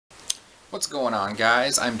What's going on,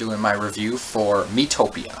 guys? I'm doing my review for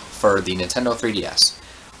Miitopia for the Nintendo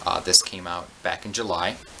 3DS. This came out back in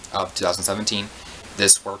July of 2017.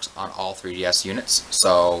 This works on all 3DS units,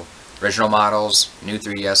 so original models, new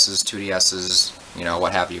 3DSs, 2DSs, you know,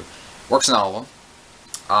 what have you. Works on all of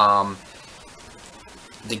them.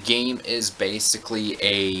 The game is basically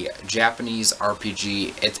a Japanese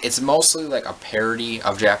RPG. It's mostly like a parody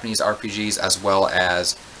of Japanese RPGs as well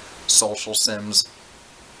as social sims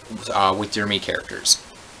with your Mii characters.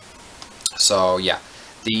 So yeah,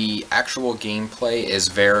 the actual gameplay is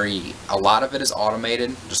a lot of it is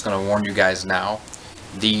automated. Just gonna warn you guys now.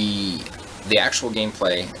 The actual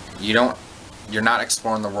gameplay, you're not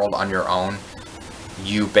exploring the world on your own.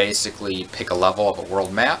 You basically pick a level of a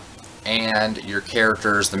world map, and your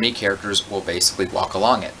characters, the Mii characters, will basically walk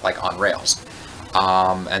along it, like on rails.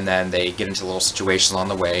 And then they get into little situations along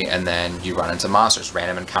the way, and then you run into monsters,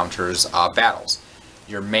 random encounters, battles.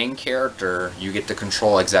 Your main character, you get to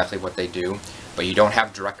control exactly what they do, but you don't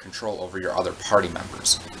have direct control over your other party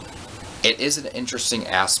members. It is an interesting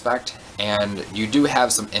aspect, and you do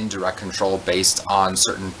have some indirect control based on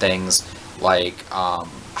certain things, like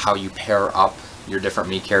how you pair up your different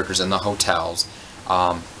Mii characters in the hotels.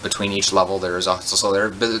 Between each level,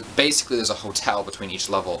 basically there's a hotel between each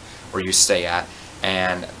level where you stay at,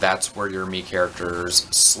 and that's where your Mii characters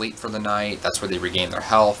sleep for the night. That's where they regain their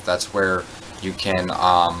health. That's where you can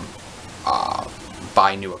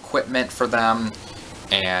buy new equipment for them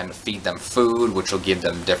and feed them food, which will give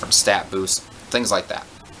them different stat boosts, things like that.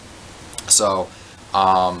 So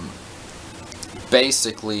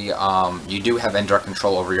basically, you do have indirect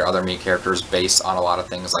control over your other Mii characters based on a lot of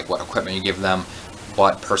things, like what equipment you give them,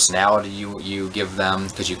 what personality you give them,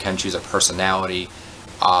 because you can choose a personality,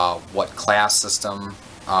 what class system,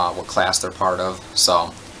 what class they're part of.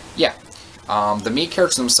 So yeah. The Mii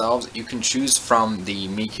characters themselves, you can choose from the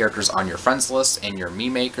Mii characters on your friends list in your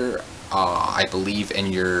Mii Maker, I believe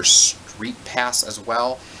in your Street Pass as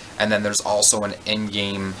well, and then there's also an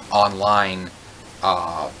in-game online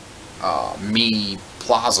Mii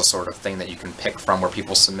Plaza sort of thing that you can pick from where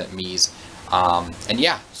people submit Miis. And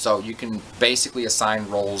yeah, so you can basically assign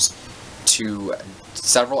roles to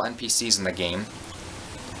several NPCs in the game,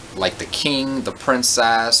 like the king, the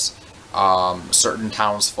princess, certain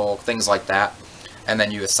townsfolk, things like that, and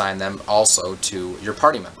then you assign them also to your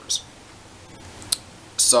party members.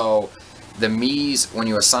 So the Miis, when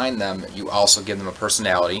you assign them, you also give them a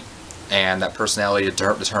personality, and that personality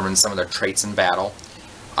determines some of their traits in battle.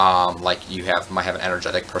 Like you might have an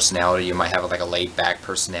energetic personality, you might have like a laid-back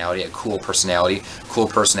personality, a cool personality. Cool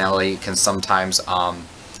personality can sometimes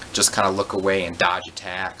just kind of look away and dodge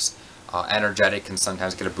attacks. Energetic can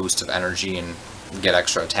sometimes get a boost of energy and get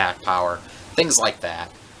extra attack power, things like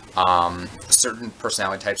that. Certain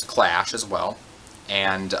personality types clash as well,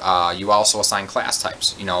 and you also assign class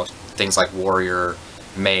types, you know, things like warrior,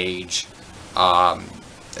 mage,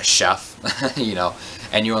 chef, you know,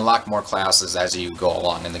 and you unlock more classes as you go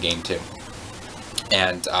along in the game too.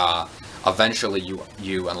 And eventually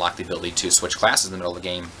you unlock the ability to switch classes in the middle of the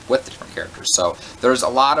game with the different characters. So there's a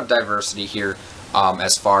lot of diversity here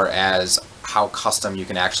as far as how custom you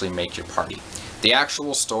can actually make your party. The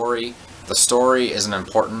actual story, the story isn't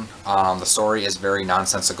important. The story is very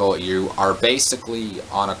nonsensical. You are basically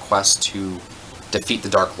on a quest to defeat the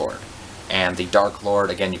Dark Lord. And the Dark Lord,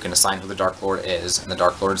 again, you can assign who the Dark Lord is. And the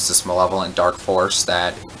Dark Lord is this malevolent dark force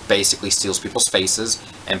that basically steals people's faces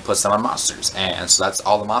and puts them on monsters. And so that's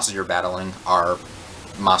all the monsters you're battling are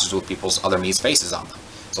monsters with people's other Mii's faces on them.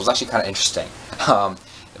 So it's actually kind of interesting.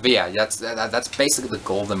 But yeah, that's basically the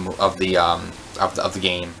goal of the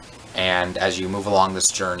game. And as you move along this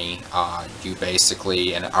journey, you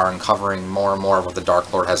basically are uncovering more and more of what the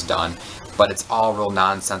Dark Lord has done. But it's all real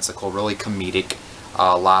nonsensical, really comedic,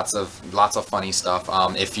 lots of funny stuff.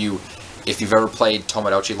 If you've ever played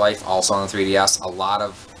Tomodachi Life, also on the 3DS, a lot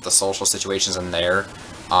of the social situations in there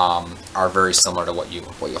are very similar to what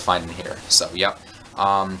you'll find in here. So yep,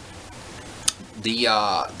 the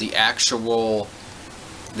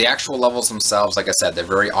actual levels themselves, like I said, they're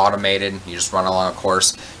very automated. You just run along a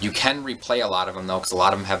course. You can replay a lot of them though, because a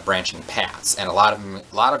lot of them have branching paths, and a lot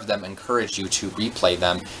of them encourage you to replay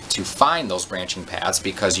them to find those branching paths,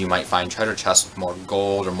 because you might find treasure chests with more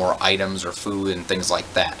gold or more items or food and things like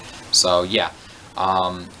that. So yeah,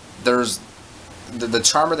 there's the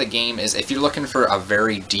charm of the game is if you're looking for a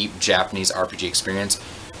very deep Japanese RPG experience,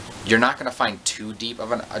 you're not going to find too deep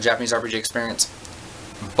of a Japanese RPG experience,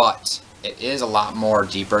 but it is a lot more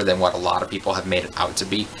deeper than what a lot of people have made it out to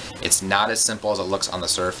be. It's not as simple as it looks on the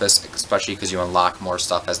surface, especially because you unlock more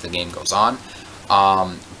stuff as the game goes on.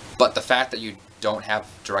 But the fact that you don't have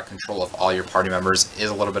direct control of all your party members is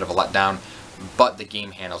a little bit of a letdown, but the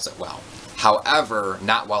game handles it well. However,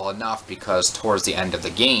 not well enough, because towards the end of the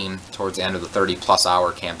game, towards the end of the 30+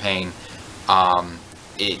 hour campaign,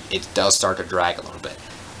 it does start to drag a little bit.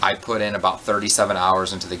 I put in about 37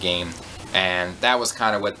 hours into the game, and that was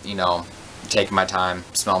kind of with, you know, taking my time,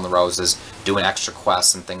 smelling the roses, doing extra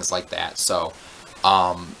quests and things like that. So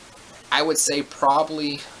I would say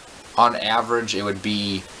probably on average it would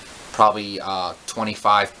be probably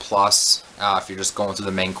 25 plus if you're just going through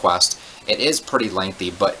the main quest. It is pretty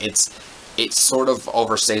lengthy, but it sort of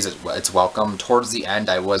overstays its welcome. Towards the end,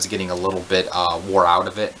 I was getting a little bit wore out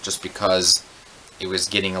of it, just because it was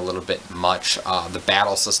getting a little bit much. The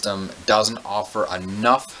battle system doesn't offer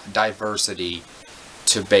enough diversity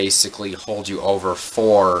to basically hold you over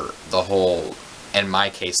for the whole, in my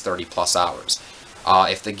case, 30+ hours.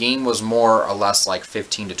 If the game was more or less like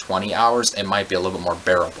 15 to 20 hours, it might be a little bit more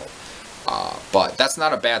bearable. But that's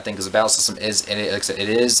not a bad thing, because the battle system is,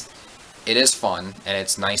 it is fun, and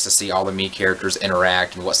it's nice to see all the Mii characters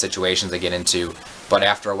interact and what situations they get into. But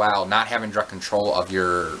after a while, not having direct control of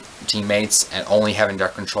your teammates and only having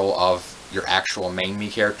direct control of your actual main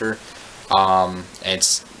Mii character,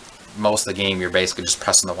 it's most of the game you're basically just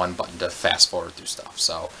pressing the one button to fast forward through stuff.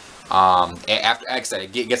 So after, like I said,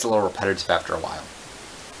 it gets a little repetitive after a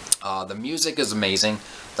while. The music is amazing.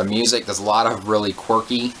 The music, there's a lot of really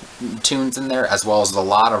quirky tunes in there, as well as a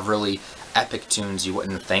lot of really epic tunes you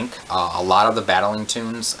wouldn't think. A lot of the battling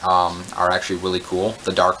tunes are actually really cool.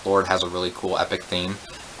 The Dark Lord has a really cool epic theme.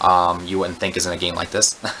 You wouldn't think is in a game like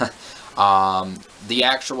this. There's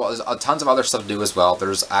tons of other stuff to do as well.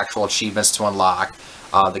 There's actual achievements to unlock.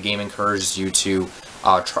 The game encourages you to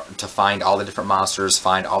find all the different monsters,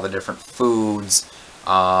 find all the different foods,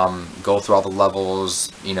 go through all the levels,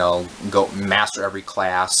 you know, go master every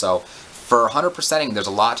class. So for 100%ing, there's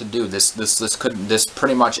a lot to do. This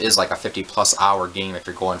pretty much is like a 50+ hour game if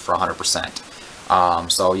you're going for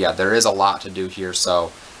 100%. So yeah, there is a lot to do here.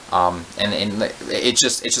 So and it's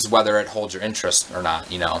just whether it holds your interest or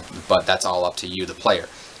not, you know. But that's all up to you, the player.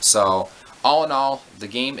 So all in all, the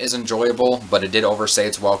game is enjoyable, but it did overstay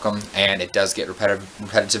its welcome, and it does get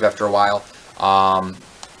repetitive after a while.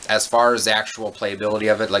 As far as the actual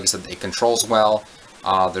playability of it, like I said, it controls well.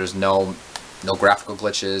 There's no graphical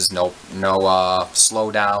glitches, no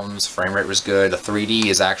slowdowns. Frame rate was good. The 3D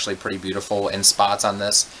is actually pretty beautiful in spots on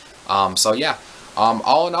this. So yeah,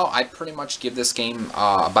 all in all, I'd pretty much give this game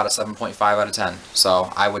about a 7.5 out of 10. So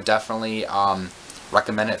I would definitely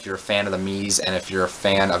recommend it if you're a fan of the Miis, and if you're a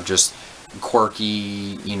fan of just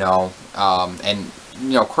quirky, you know,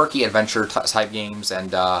 quirky adventure type games.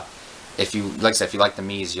 And if you, like I said, if you like the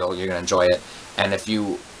Miis, you're gonna enjoy it. And if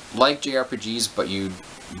you like JRPGs, but you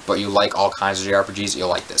like all kinds of JRPGs, you'll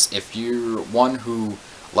like this. If you're one who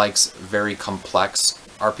likes very complex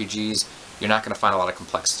RPGs, you're not going to find a lot of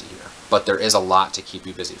complexity here. But there is a lot to keep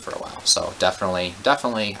you busy for a while. So definitely,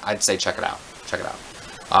 I'd say check it out. Check it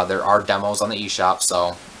out. There are demos on the eShop,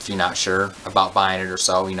 so if you're not sure about buying it or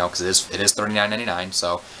so, you know, because it is $39.99.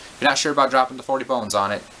 So if you're not sure about dropping the 40 bones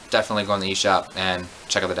on it, definitely go on the eShop and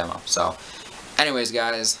check out the demo. So anyways,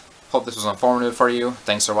 guys, hope this was informative for you.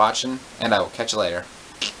 Thanks for watching, and I will catch you later.